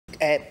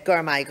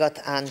Gurmaigat,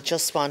 and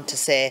just want to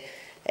say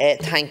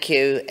thank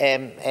you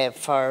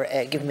for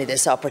giving me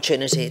this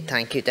opportunity.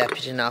 Thank you,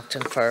 Deputy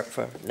Naughton,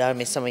 for allowing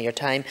me some of your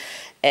time.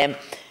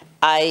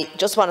 I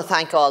just want to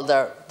thank all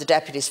the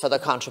deputies for their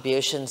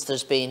contributions.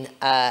 There's been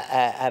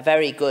a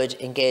very good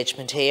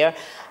engagement here.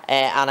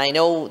 And I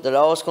know there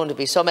are always going to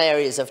be some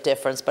areas of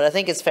difference, but I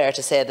think it's fair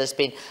to say there's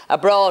been a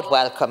broad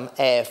welcome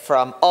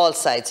from all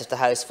sides of the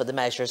House for the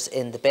measures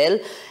in the bill.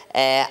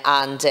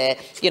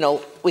 You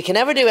know, we can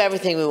never do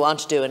everything we want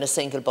to do in a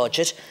single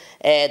budget.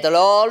 There'll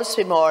always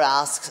be more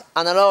asks,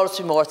 and there'll always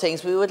be more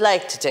things we would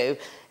like to do.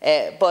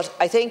 But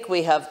I think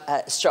we have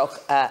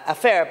struck a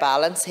fair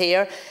balance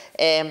here.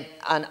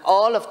 And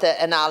all of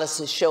the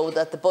analysis show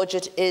that the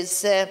budget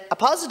is a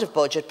positive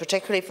budget,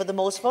 particularly for the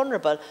most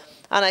vulnerable.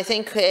 And I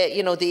think,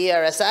 you know, the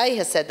ERSI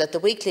has said that the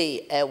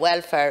weekly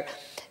welfare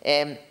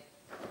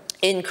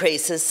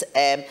increases,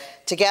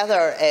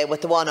 together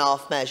with the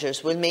one-off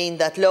measures, will mean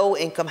that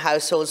low-income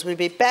households will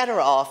be better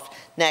off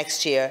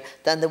next year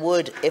than they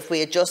would if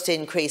we had just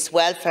increased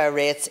welfare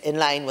rates in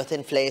line with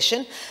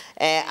inflation.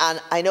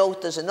 And I know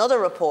there's another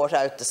report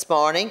out this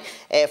morning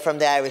from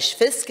the Irish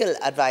Fiscal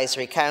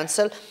Advisory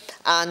Council,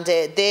 and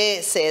they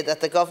say that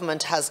the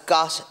government has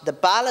got the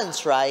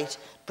balance right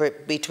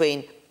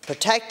between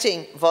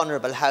protecting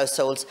vulnerable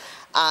households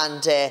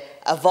and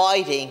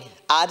avoiding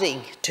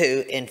adding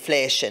to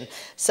inflation.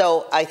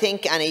 So I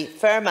think any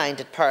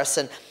fair-minded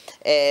person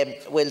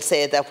will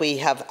say that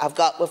we've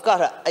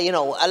got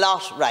a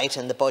lot right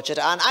in the budget,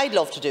 and I'd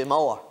love to do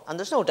more, and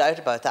there's no doubt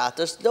about that.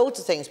 There's loads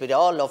of things we'd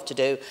all love to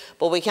do,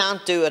 but we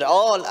can't do it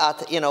all.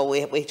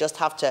 We just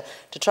have to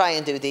try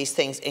and do these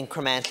things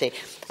incrementally,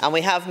 and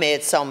we have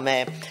made some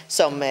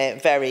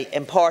very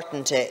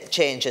important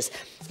changes.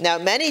 Now,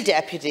 many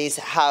deputies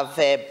have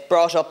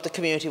brought up the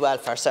Community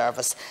Welfare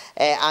Service,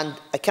 and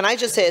can I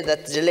just say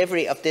that the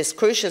delivery of this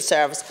crucial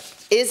service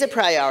is a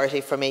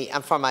priority for me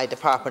and for my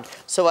department,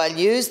 so I'll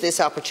use this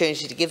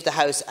opportunity to give the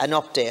House an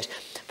update.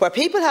 Where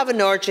people have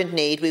an urgent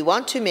need, we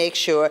want to make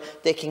sure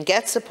they can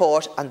get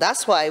support, and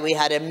that's why we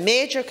had a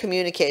major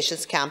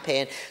communications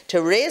campaign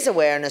to raise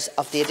awareness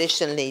of the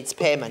additional needs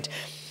payment.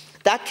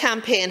 That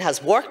campaign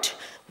has worked.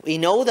 We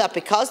know that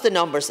because the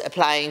numbers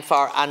applying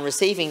for and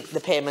receiving the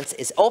payments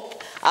is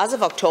up. As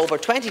of October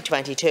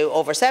 2022,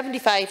 over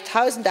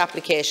 75,000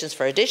 applications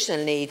for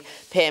additional need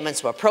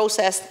payments were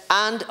processed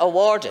and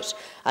awarded,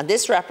 and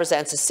this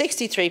represents a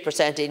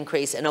 63%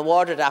 increase in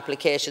awarded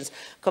applications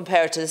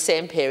compared to the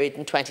same period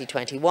in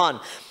 2021.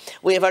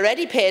 We have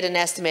already paid an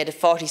estimated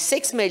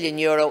 €46 million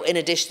in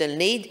additional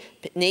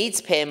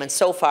needs payments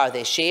so far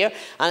this year,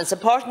 and it's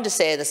important to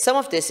say that some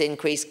of this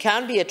increase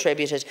can be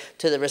attributed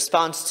to the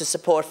response to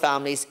support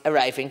families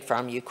arriving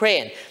from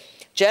Ukraine.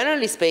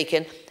 Generally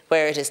speaking,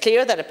 where it is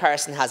clear that a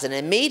person has an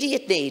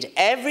immediate need,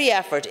 every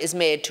effort is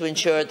made to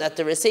ensure that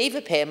they receive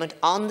a payment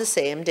on the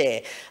same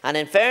day. And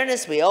in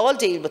fairness, we all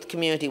deal with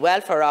community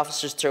welfare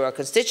officers through our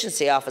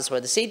constituency office,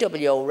 where the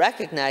CWO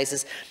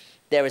recognises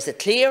there is a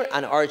clear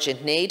and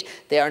urgent need.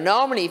 They are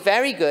normally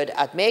very good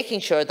at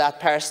making sure that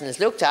person is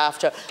looked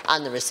after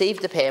and they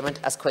receive the payment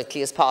as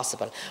quickly as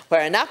possible.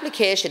 Where an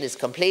application is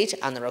complete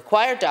and the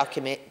required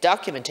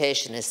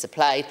documentation is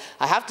supplied,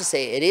 I have to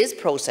say it is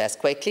processed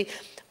quickly.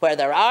 Where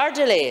there are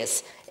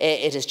delays,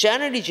 it is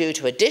generally due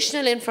to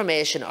additional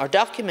information or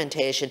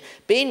documentation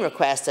being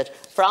requested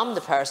from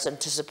the person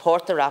to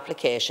support their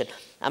application.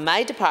 And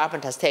my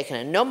department has taken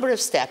a number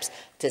of steps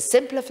to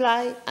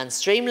simplify and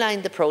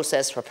streamline the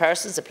process for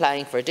persons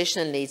applying for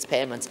additional needs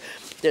payments.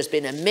 There's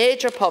been a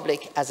major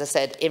public, as I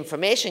said,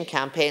 information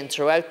campaign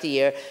throughout the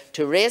year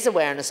to raise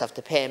awareness of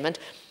the payment.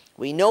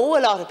 We know a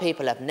lot of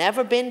people have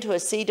never been to a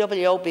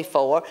CWO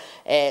before,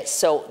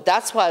 so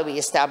that's why we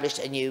established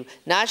a new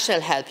national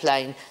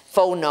helpline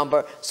phone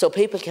number so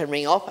people can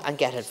ring up and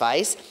get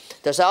advice.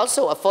 There's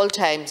also a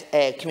full-time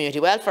community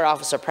welfare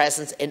officer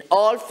presence in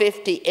all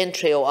 50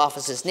 Intrio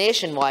offices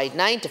nationwide,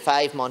 9 to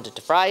 5, Monday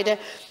to Friday.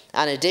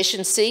 In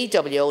addition,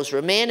 CWOs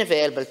remain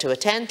available to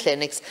attend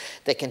clinics.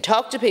 They can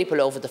talk to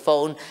people over the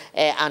phone,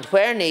 and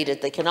where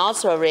needed, they can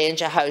also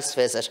arrange a house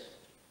visit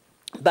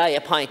by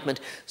appointment.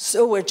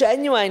 So we're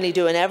genuinely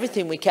doing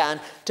everything we can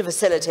to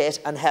facilitate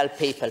and help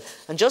people.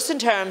 And just in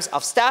terms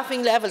of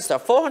staffing levels, there are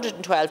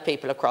 412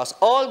 people across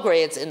all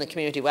grades in the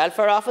Community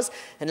Welfare Office.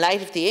 In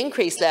light of the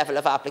increased level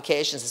of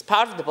applications as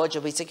part of the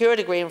budget, we secured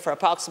agreement for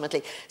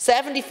approximately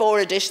 74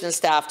 additional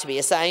staff to be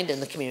assigned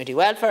in the Community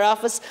Welfare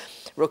Office.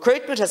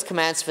 Recruitment has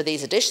commenced for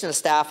these additional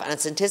staff, and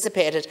it's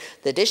anticipated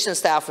the additional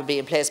staff will be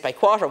in place by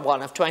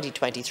Q1 of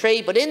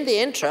 2023. But in the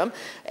interim,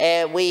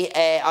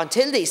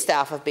 until these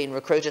staff have been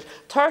recruited,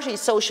 30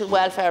 social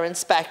welfare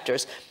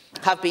inspectors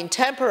have been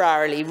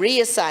temporarily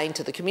reassigned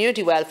to the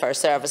Community Welfare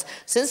Service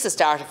since the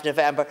start of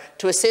November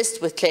to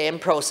assist with claim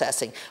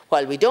processing.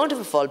 While we don't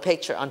have a full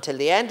picture until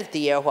the end of the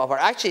year, what we're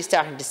actually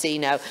starting to see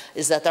now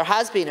is that there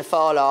has been a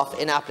fall-off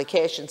in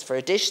applications for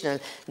additional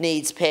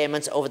needs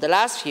payments over the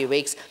last few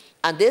weeks,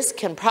 and this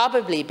can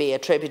probably be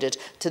attributed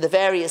to the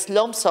various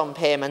lump sum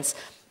payments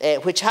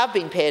which have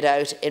been paid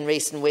out in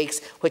recent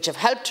weeks, which have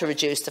helped to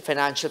reduce the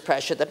financial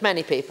pressure that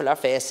many people are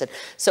facing.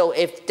 So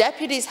if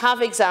deputies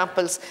have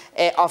examples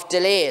of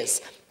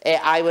delays,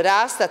 I would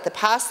ask that they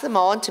pass them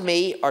on to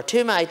me or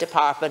to my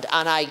department,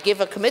 and I give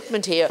a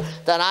commitment here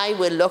that I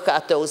will look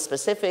at those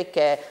specific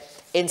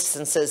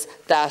instances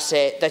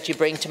that you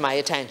bring to my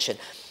attention.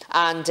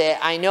 And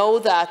I know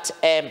that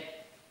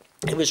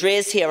it was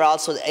raised here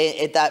also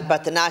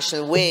about the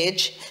national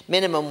wage,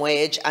 minimum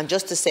wage, and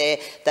just to say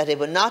that it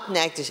will not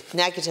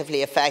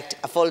negatively affect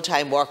a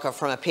full-time worker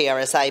from a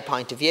PRSI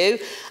point of view.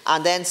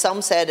 And then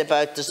some said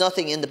about there's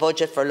nothing in the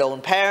budget for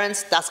lone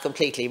parents. That's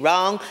completely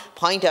wrong.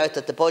 Point out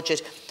that the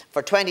budget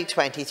for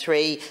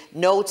 2023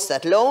 notes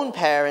that lone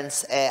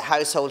parents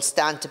households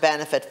stand to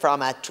benefit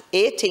from a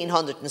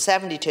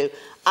 1,872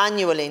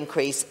 annual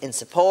increase in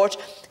support.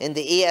 In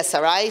the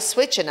ESRI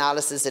switch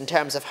analysis in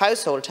terms of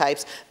household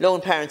types,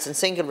 lone parents and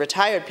single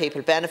retired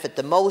people benefit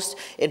the most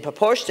in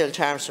proportional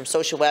terms from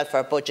social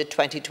welfare budget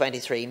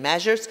 2023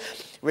 measures.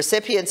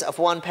 Recipients of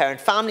one-parent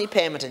family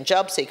payment and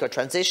job seeker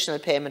transitional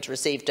payment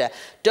received a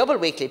double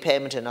weekly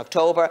payment in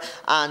October,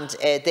 and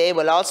they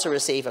will also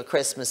receive a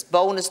Christmas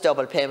bonus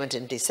double payment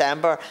in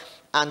December.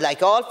 And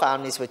like all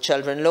families with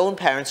children, lone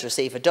parents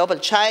receive a double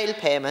child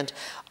payment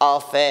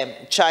of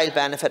child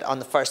benefit on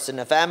the 1st of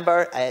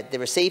November. They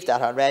received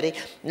that already.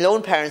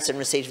 Lone parents in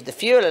receipt of the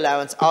fuel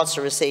allowance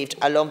also received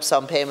a lump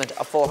sum payment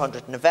of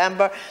 £400 in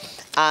November.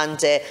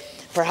 And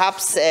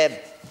perhaps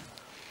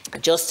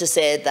just to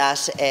say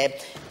that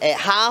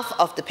half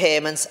of the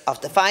payments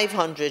of the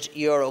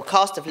 €500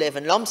 cost of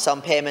living lump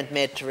sum payment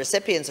made to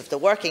recipients of the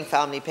working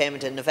family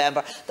payment in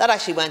November, that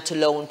actually went to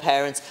lone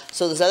parents.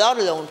 So there's a lot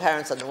of lone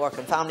parents on the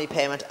working family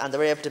payment, and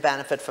they're able to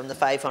benefit from the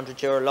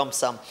 €500 lump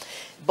sum.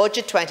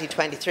 Budget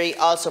 2023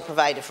 also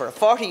provided for a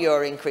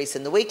 €40 increase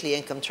in the weekly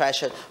income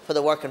threshold for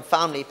the working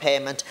family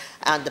payment,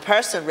 and the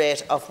personal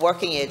rate of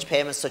working age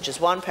payments such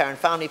as one parent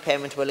family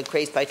payment will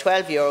increase by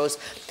 €12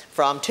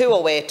 from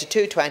 €208 to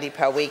 €220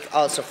 per week,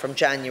 also from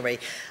January.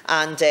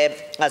 And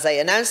as I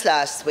announced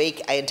last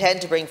week, I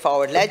intend to bring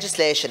forward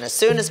legislation as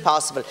soon as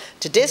possible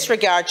to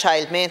disregard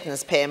child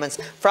maintenance payments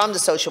from the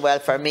social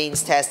welfare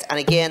means test, and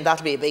again that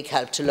will be a big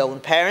help to lone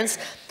parents.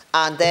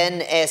 And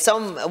then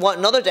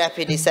another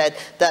deputy said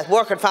that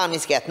working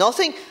families get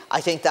nothing. I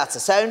think that's a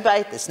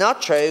soundbite. It's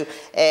not true.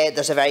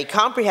 There's a very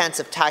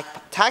comprehensive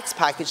tax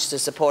package to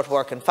support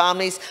working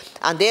families,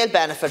 and they'll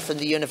benefit from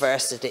the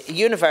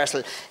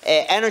universal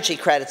energy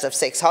credits of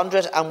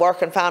 €600, and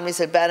working families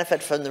will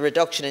benefit from the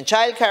reduction in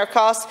childcare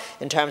costs.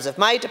 In terms of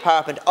my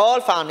department,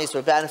 all families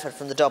will benefit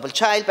from the double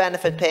child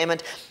benefit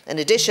payment. In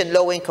addition,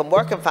 low-income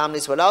working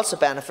families will also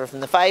benefit from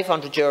the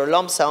 €500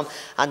 lump sum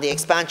and the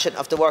expansion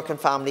of the working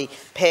family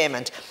payment.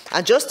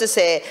 And just to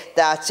say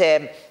that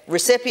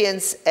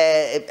recipients,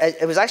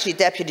 it was actually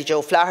Deputy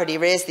Joe Flaherty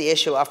raised the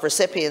issue of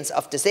recipients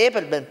of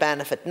disablement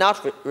benefit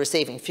not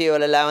receiving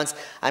fuel allowance.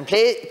 I'm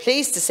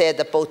pleased to say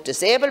that both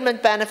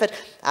disablement benefit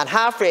and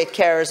half-rate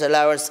carers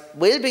allowance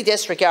will be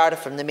disregarded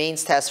from the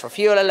means test for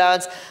fuel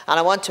allowance, and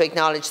I want to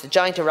acknowledge the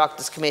Joint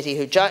Oireachtas Committee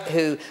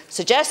who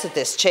suggested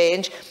this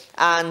change.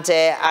 And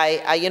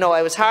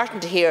I was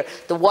heartened to hear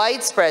the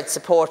widespread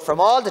support from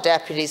all the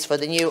deputies for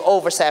the new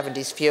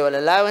over-70s fuel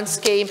allowance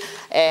scheme,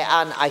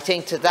 and I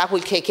think that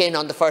will kick in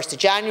on the 1st of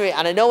January.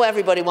 And I know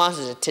everybody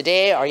wanted it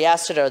today or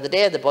yesterday or the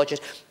day of the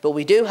budget, but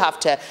we do have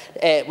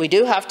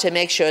to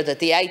make sure that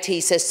the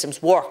IT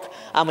systems work,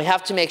 and we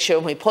have to make sure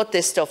when we put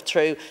this stuff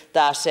through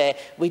that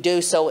we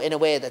do so in a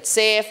way that's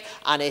safe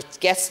and it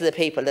gets to the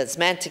people that it's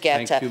meant to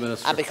get to.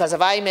 And because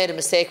if I made a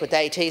mistake with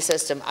the IT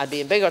system, I'd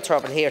be in bigger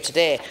trouble here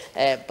today.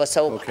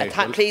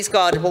 Please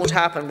God, it won't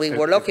happen. We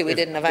were lucky we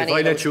didn't have any. If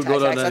I let you go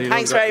on any longer,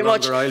 thanks very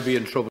much. I'll be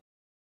in trouble.